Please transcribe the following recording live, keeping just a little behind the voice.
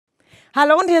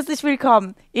Hallo und herzlich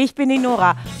willkommen. Ich bin die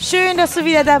Nora. Schön, dass du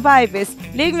wieder dabei bist.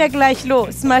 Legen wir gleich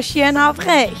los. Marschieren auf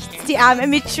rechts. Die Arme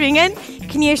mitschwingen.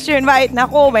 Knie schön weit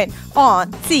nach oben.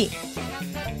 Und zieh.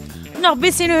 Noch ein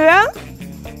bisschen höher.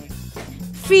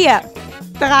 4,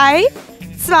 3,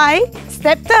 2,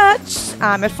 Step Touch.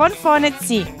 Arme von vorne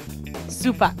ziehen.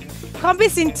 Super. Komm ein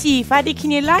bisschen tiefer. Die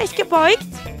Knie leicht gebeugt.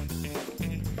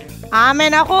 Arme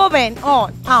nach oben.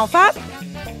 Und auf, ab.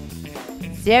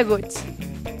 Sehr gut.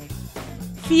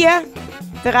 4,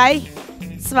 3,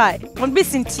 2. Und ein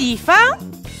bisschen tiefer.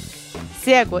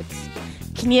 Sehr gut.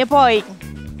 Knie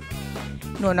beugen.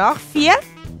 Nur noch 4.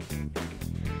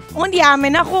 Und die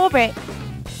Arme nach oben.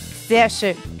 Sehr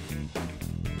schön.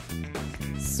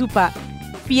 Super.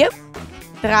 4,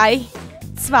 3,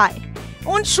 2.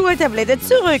 Und Schulterblätter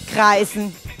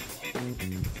zurückkreisen.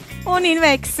 Und in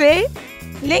Wechsel.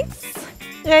 Links,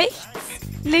 rechts,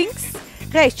 links,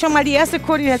 rechts. Schon mal die erste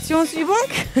Koordinationsübung.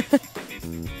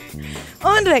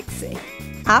 Und Wechsel.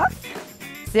 Auf.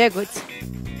 Sehr gut.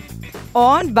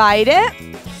 Und beide.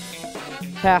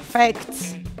 Perfekt.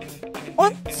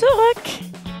 Und zurück.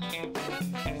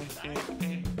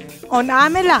 Und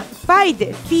Arme lang.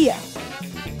 Beide. 4.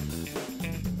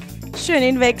 Schön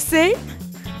in Wechsel.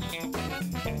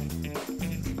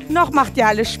 Noch macht ja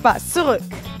alles Spaß. Zurück.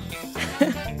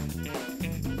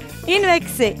 In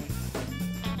Wechsel.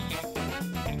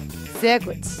 Sehr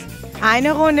gut.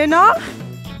 Eine Runde noch.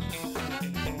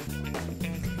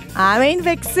 Arme in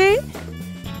Wechsel.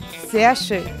 Sehr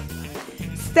schön.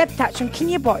 Step Touch und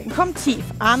Knie beugen. Komm tief.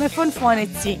 Arme von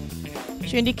vorne ziehen.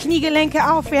 Schön die Kniegelenke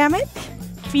aufwärmen.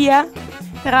 4,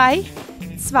 3,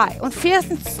 2. Und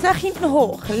Fersen nach hinten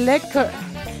hoch. Lecker.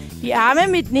 Die Arme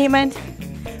mitnehmen.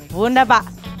 Wunderbar.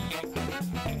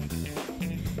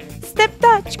 Step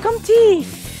Touch. Komm tief.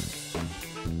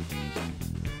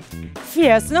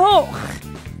 Fersen hoch.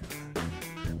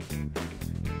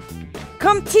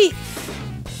 Komm tief.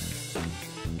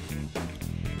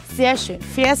 Sehr schön.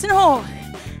 Fersen hoch.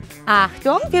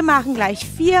 Achtung, wir machen gleich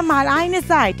 4 mal eine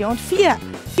Seite. Und 4,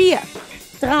 4,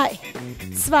 3,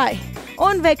 2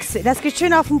 und Wechsel. Das geht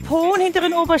schön auf den Po und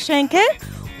hinteren Oberschenkel.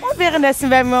 Und währenddessen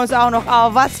wärmen wir uns auch noch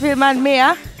auf. Was will man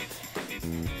mehr?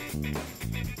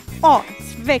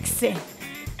 Und Wechsel.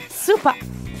 Super.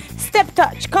 Step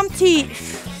Touch. Komm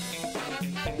tief.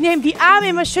 Nehmen die Arme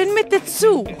immer schön mit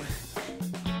dazu.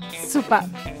 Super.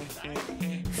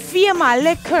 4 mal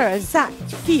lecker. Sagt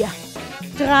 4,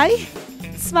 3,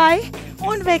 2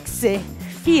 und Wechsel.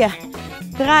 4,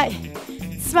 3,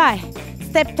 2.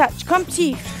 Step Touch. Komm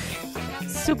tief.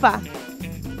 Super.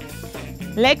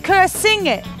 Lecker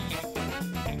Single.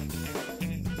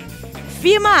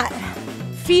 4 mal.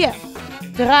 4,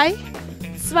 3,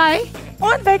 2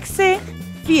 und Wechsel.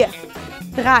 4,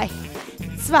 3,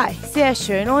 2. Sehr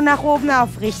schön. Und nach oben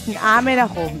aufrichten. Arme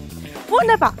nach oben.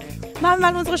 Wunderbar. Machen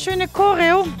wir mal unsere schöne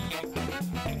Choreo.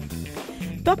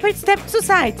 Doppelstep zur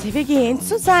Seite. Wir gehen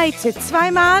zur Seite.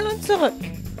 2 Mal und zurück.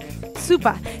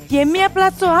 Super. Je mehr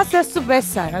Platz du hast, desto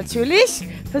besser. Natürlich.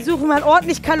 Versuche mal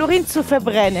ordentlich Kalorien zu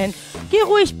verbrennen. Geh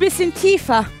ruhig ein bisschen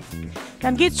tiefer.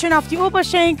 Dann geht es schön auf die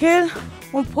Oberschenkel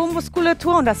und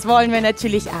Po-Muskulatur. Und das wollen wir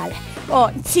natürlich alle.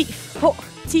 Und tief, hoch,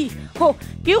 tief, hoch.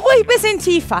 Geh ruhig ein bisschen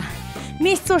tiefer.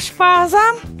 Nicht so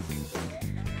sparsam.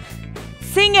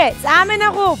 Singles, Arme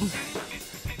nach oben.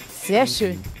 Sehr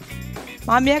schön.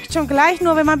 Man merkt schon gleich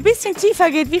nur, wenn man ein bisschen tiefer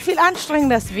geht, wie viel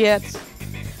anstrengender das wird.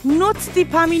 Nutzt die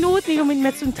paar Minuten, die du mit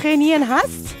mir zum Trainieren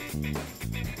hast.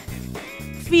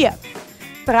 4,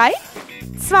 3,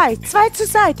 2. 2 zur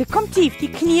Seite. Komm tief,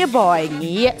 die Knie beugen.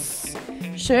 Yes.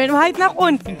 Schön weit nach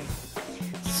unten.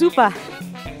 Super.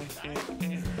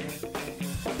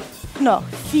 Noch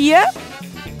 4,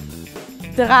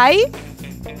 3,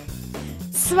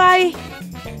 2.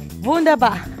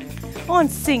 Wunderbar.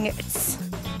 Und Singles.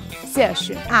 Sehr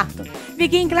schön. Achtung. Wir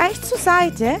gehen gleich zur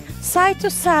Seite. Side to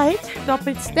Side.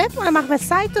 Doppelstep. Und dann machen wir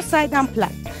Side to Side am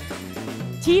Platz.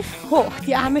 Tief hoch.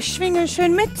 Die Arme schwingen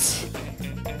schön mit.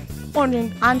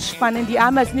 Und anspannen die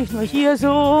Arme. Also nicht nur hier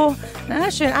so.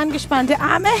 Na, schön angespannte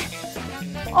Arme.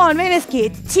 Und wenn es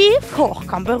geht, tief hoch.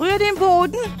 Komm, berühre den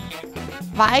Boden.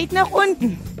 Weit nach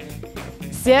unten.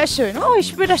 Sehr schön. Oh, ich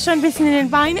spüre das schon ein bisschen in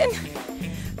den Beinen.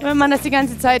 Wenn man das die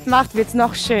ganze Zeit macht, wird es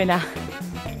noch schöner.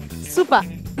 Super.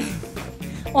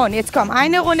 Und jetzt komm,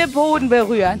 eine Runde Boden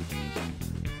berühren.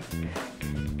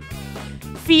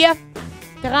 4,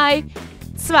 3,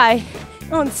 2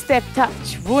 und Step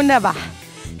Touch. Wunderbar.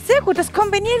 Sehr gut, das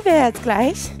kombinieren wir jetzt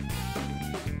gleich.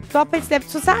 Doppelstep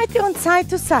zur Seite und Side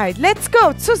to Side. Let's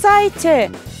go, zur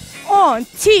Seite. Und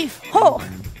tief, hoch.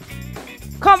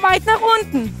 Komm weit nach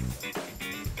unten.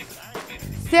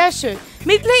 Sehr schön.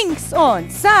 Mit links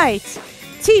und Side.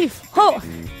 tief, hoch.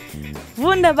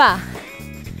 Wunderbar.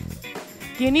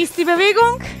 Genießt die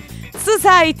Bewegung. Zur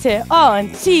Seite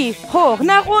und tief, hoch,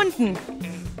 nach unten.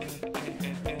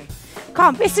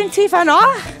 Komm, bisschen tiefer noch.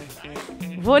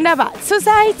 Wunderbar. Zur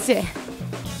Seite.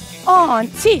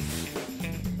 Und tief.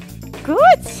 Gut.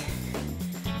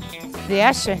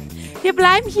 Sehr schön. Wir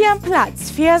bleiben hier am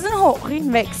Platz. Fersen hoch,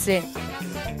 hinwechseln.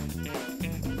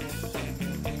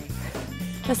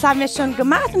 Das haben wir schon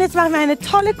gemacht. Und jetzt machen wir eine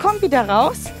tolle Kombi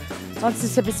daraus. Sonst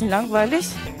ist es ein bisschen langweilig.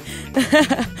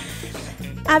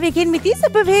 Aber wir gehen mit dieser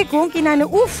Bewegung in eine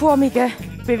U-förmige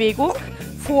Bewegung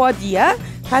vor dir.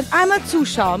 Kannst einmal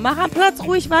zuschauen. Mach am Platz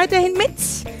ruhig weiterhin mit.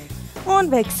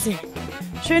 Und wechsel.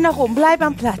 Schön nach oben. Bleib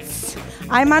am Platz.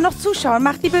 Einmal noch zuschauen.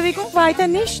 Mach die Bewegung weiter.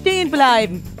 Nicht stehen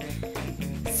bleiben.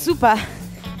 Super.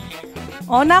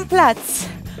 Und am Platz.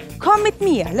 Komm mit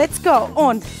mir. Let's go.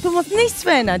 Und du musst nichts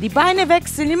verändern. Die Beine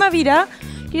wechseln immer wieder.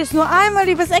 Gehst nur einmal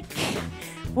übers Eck.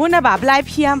 Wunderbar. Bleib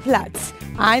hier am Platz.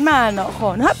 Einmal noch.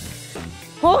 Und hopp.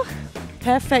 Hoch.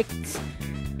 Perfekt.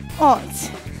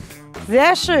 Und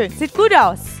sehr schön. Sieht gut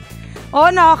aus.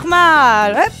 Und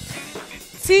nochmal. Hopp.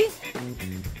 Zieh.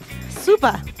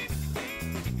 Super.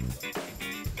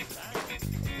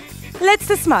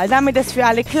 Letztes Mal, damit es für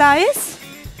alle klar ist.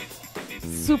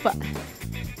 Super.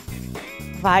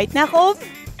 Weit nach oben.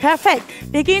 Perfekt.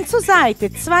 Wir gehen zur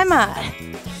Seite. Zweimal.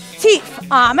 Tief.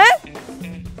 Arme.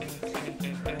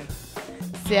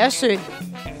 Sehr schön.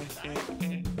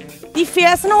 Die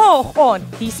Fersen hoch und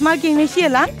diesmal gehen wir hier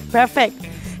lang. Perfekt.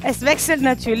 Es wechselt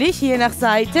natürlich hier nach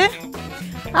Seite.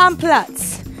 Am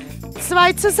Platz.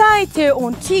 2 zur Seite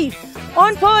und tief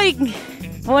und beugen.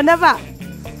 Wunderbar.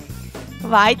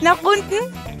 Weit nach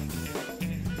unten.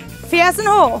 Fersen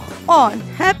hoch und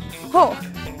hopp, hoch.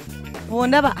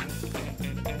 Wunderbar.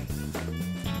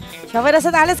 Ich hoffe, das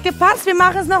hat alles gepasst. Wir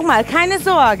machen es nochmal. Keine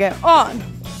Sorge. Und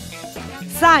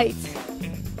Seite.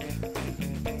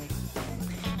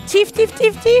 Tief, tief,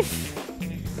 tief, tief.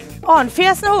 Und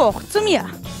Fersen hoch zu mir.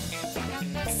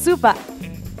 Super.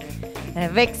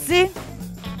 Wechsel.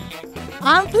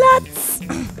 Am Platz.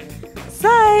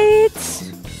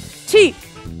 Seite. Tief.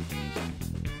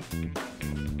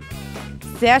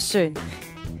 Sehr schön.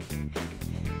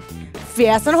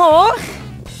 Fersen hoch.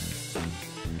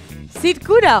 Sieht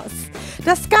gut aus.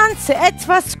 Das Ganze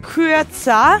etwas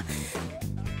kürzer.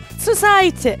 Zur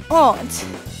Seite und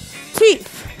tief.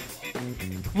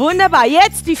 Wunderbar.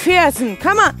 Jetzt die Fersen.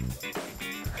 Komm mal.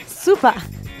 Super.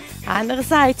 Andere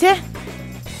Seite.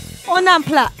 Und am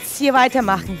Platz. Hier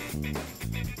weitermachen.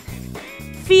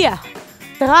 4,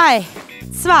 3,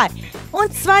 2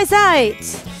 und 2 Seiten.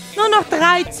 Nur noch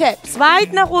 3 Taps.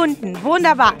 Weit nach unten.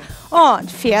 Wunderbar. Und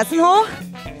Fersen hoch.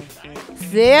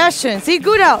 Sehr schön. Sieht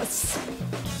gut aus.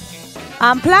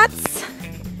 Am Platz.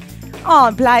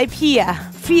 Und bleib hier.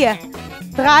 4,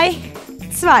 3,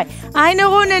 2. Eine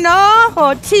Runde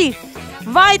noch. Und tief.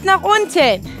 Weit nach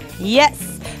unten. Yes.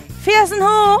 Fersen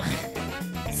hoch.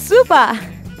 Super.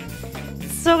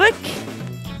 Zurück.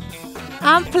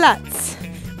 Am Platz.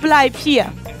 Bleib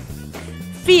hier.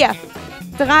 4,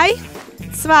 3,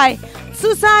 2.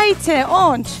 Zur Seite.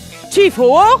 Und tief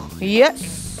hoch. Yes.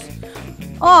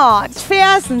 Und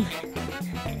Fersen.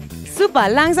 Super.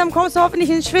 Langsam kommst du hoffentlich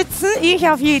ins Schwitzen. Ich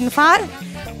auf jeden Fall.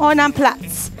 Und am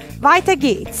Platz. Weiter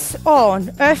geht's.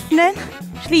 Und öffnen,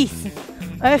 schließen.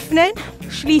 Öffnen,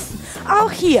 schließen.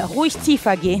 Auch hier ruhig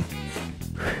tiefer gehen.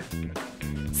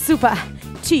 Super.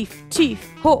 Tief, tief,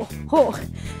 hoch, hoch.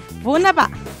 Wunderbar.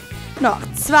 Noch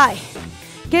 2.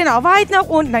 Genau, weit nach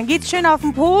unten. Dann geht's schön auf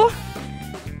den Po.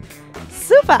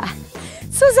 Super.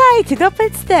 Zur Seite,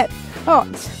 Doppelstep.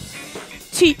 Und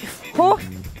tief, hoch.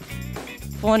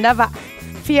 Wunderbar.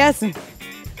 Fersen.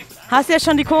 Hast ja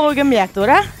schon die Choreo gemerkt,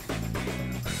 oder?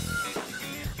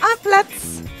 Am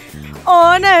Platz.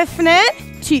 Und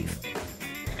öffnen. Tief.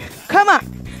 Komm mal.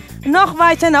 Noch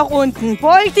weiter nach unten.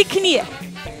 Beug die Knie.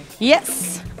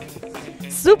 Yes.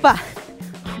 Super.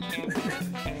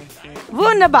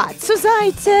 Wunderbar. Zur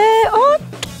Seite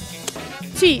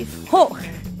und tief, hoch.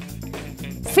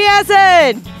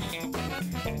 Fersen.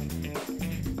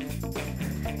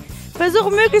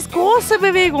 Versuche möglichst große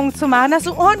Bewegungen zu machen, dass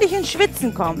du ordentlich ins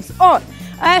Schwitzen kommst. Und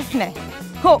öffne,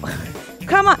 hoch.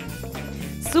 Komm mal.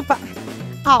 Super.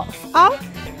 Auf, auf.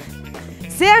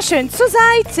 Sehr schön. Zur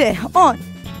Seite und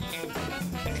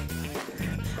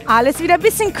alles wieder ein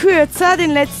bisschen kürzer,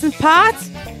 den letzten Part.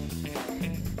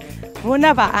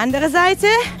 Wunderbar. Andere Seite.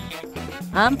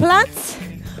 Am Platz.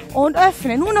 Und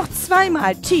öffne. Nur noch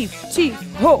 2-mal. Tief, tief,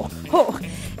 hoch, hoch.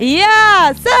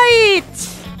 Ja, Seite.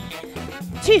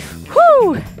 Tief.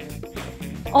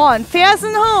 Und Fersen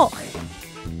hoch.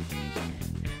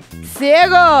 Sehr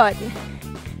gut.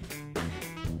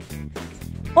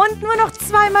 Und nur noch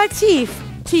zweimal tief.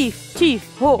 Tief, tief,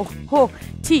 hoch, hoch,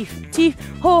 tief, tief,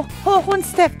 hoch, hoch und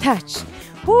Step Touch.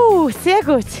 Sehr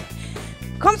gut.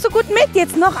 Kommst du gut mit?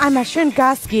 Jetzt noch einmal schön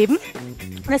Gas geben.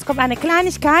 Und jetzt kommt eine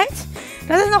Kleinigkeit,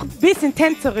 dass es noch ein bisschen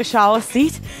tänzerischer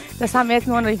aussieht. Das haben wir jetzt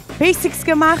nur die Basics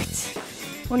gemacht.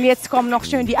 Und jetzt kommen noch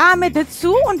schön die Arme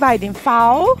dazu. Und bei dem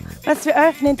V, was wir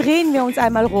öffnen, drehen wir uns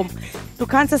einmal rum. Du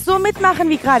kannst es so mitmachen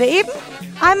wie gerade eben.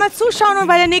 Einmal zuschauen und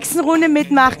bei der nächsten Runde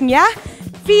mitmachen, ja?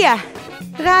 4,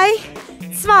 3,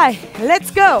 2,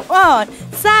 let's go. Und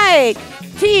Zeit,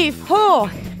 tief, hoch.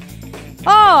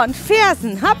 Und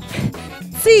Fersen, hopp,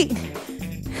 ziehen.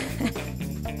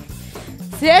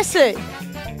 Sehr schön.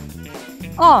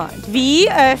 Und wie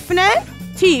öffnen,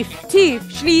 tief, tief,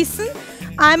 schließen.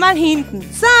 Einmal hinten,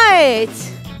 Zeit.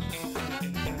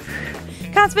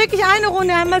 Kannst wirklich eine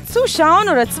Runde einmal zuschauen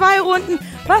oder 2 Runden,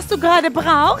 was du gerade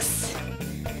brauchst.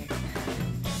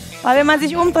 Weil wenn man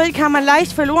sich umdreht, kann man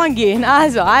leicht verloren gehen.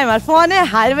 Also einmal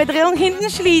vorne, halbe Drehung, hinten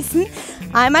schließen.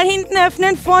 Einmal hinten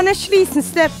öffnen, vorne schließen,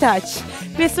 Step Touch.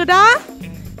 Bist du da?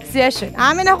 Sehr schön.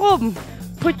 Arme nach oben.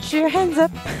 Put your hands up.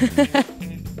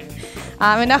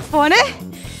 Arme nach vorne.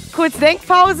 Kurz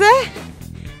Denkpause.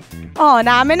 Und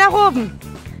Arme nach oben.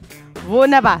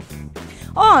 Wunderbar.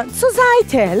 Und zur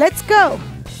Seite. Let's go.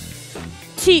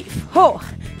 Tief, hoch.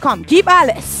 Komm, gib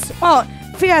alles.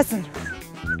 Und Fersen.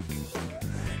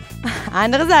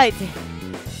 Andere Seite.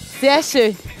 Sehr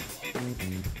schön.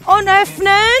 Und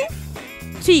öffnen.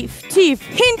 Tief, tief.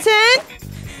 Hinten.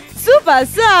 Super.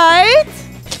 Seit.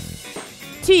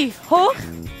 Tief, hoch.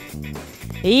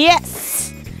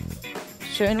 Yes.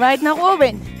 Schön weit nach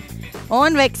oben.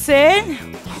 Und wechseln.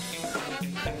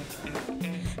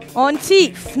 Und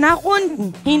tief nach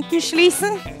unten. Hinten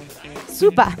schließen.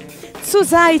 Super. Zur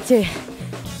Seite.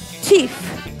 Tief.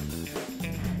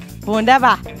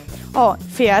 Wunderbar. Und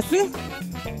Fersen.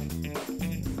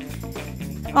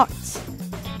 Und.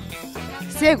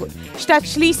 Sehr gut. Statt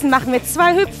schließen machen wir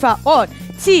 2 Hüpfer. Und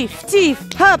tief, tief,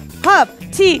 hopp, hopp,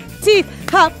 tief, tief,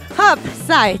 hopp, hopp,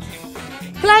 Seit.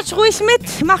 Klatsch ruhig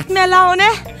mit, macht mehr Laune.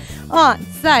 Und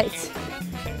Seit.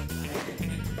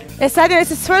 Es sei denn, es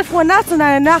ist 12 Uhr nachts und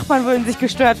deine Nachbarn würden sich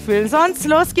gestört fühlen. Sonst,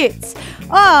 los geht's.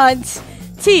 Und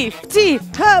tief, tief,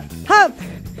 hopp, hopp.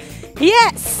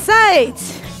 Yes, Seit.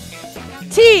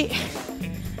 Tief.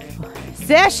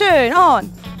 Sehr schön.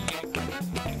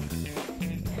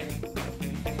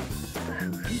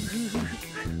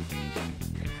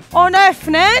 Und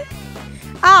öffnen.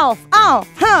 Auf, auf,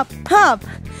 hopp, hopp.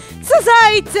 Zur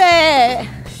Seite.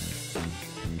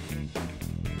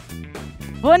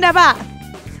 Wunderbar.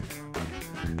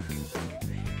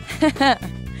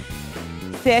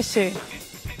 Sehr schön.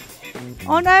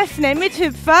 Und öffnen mit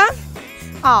Hüpfer.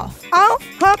 Auf, auf,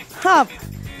 hopp, hopp.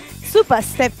 Super,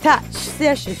 Step Touch.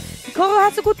 Sehr schön. Die Choreo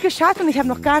hast du gut geschafft und ich habe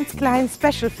noch ganz kleinen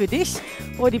Special für dich,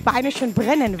 wo die Beine schön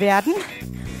brennen werden.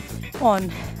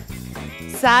 Und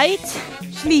Seit,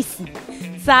 schließen.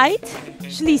 Seit,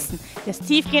 schließen. Das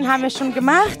Tiefgehen haben wir schon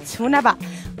gemacht. Wunderbar.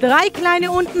 3 kleine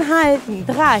unten halten.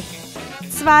 3,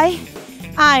 2,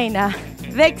 1.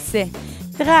 Wechseln.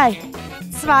 3,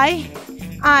 2,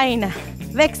 1.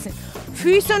 Wechseln.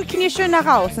 Füße und Knie schön nach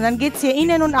außen. Dann geht es hier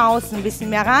innen und außen ein bisschen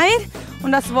mehr rein.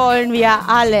 Und das wollen wir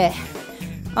alle.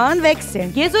 Und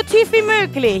wechseln. Geh so tief wie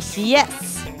möglich. Yes.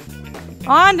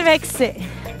 Und wechseln.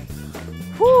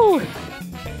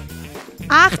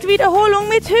 8 Wiederholungen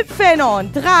mit Hüpfen.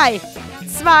 Und 3,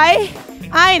 2,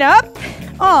 1. Hopp.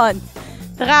 Und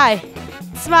 3,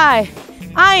 2,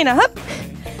 1. Hopp.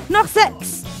 Noch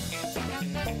 6.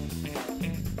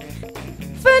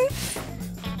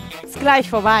 5. Ist gleich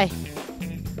vorbei.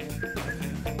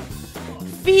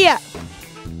 4.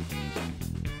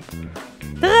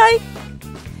 3.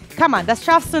 Kann man, das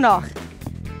schaffst du noch.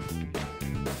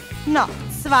 Noch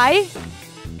 2.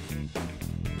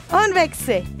 Und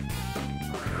wechsel.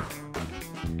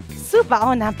 Super,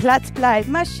 und am Platz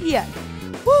bleiben, marschieren.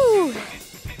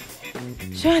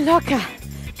 Schön locker.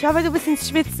 Ich hoffe, du bist ins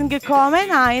Schwitzen gekommen.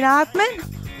 Einatmen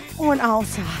und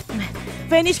ausatmen.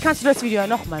 Wenn nicht, kannst du das Video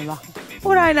nochmal machen.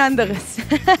 Oder ein anderes.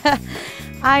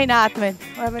 Einatmen.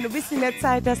 Oder wenn du ein bisschen mehr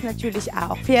Zeit hast, natürlich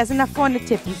auch. Fersen nach vorne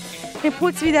tippen. Den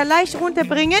Puls wieder leicht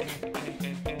runterbringen.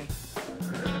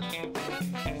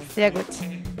 Sehr gut.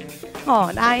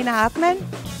 Und einatmen.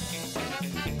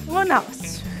 Und aus.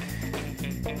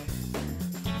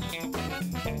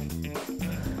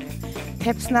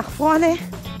 Taps nach vorne.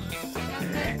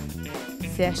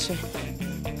 Sehr schön.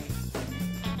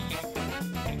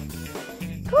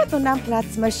 Gut, und am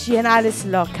Platz marschieren, alles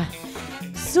locker.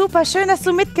 Super, schön, dass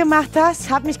du mitgemacht hast.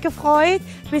 Hat mich gefreut.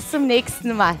 Bis zum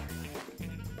nächsten Mal.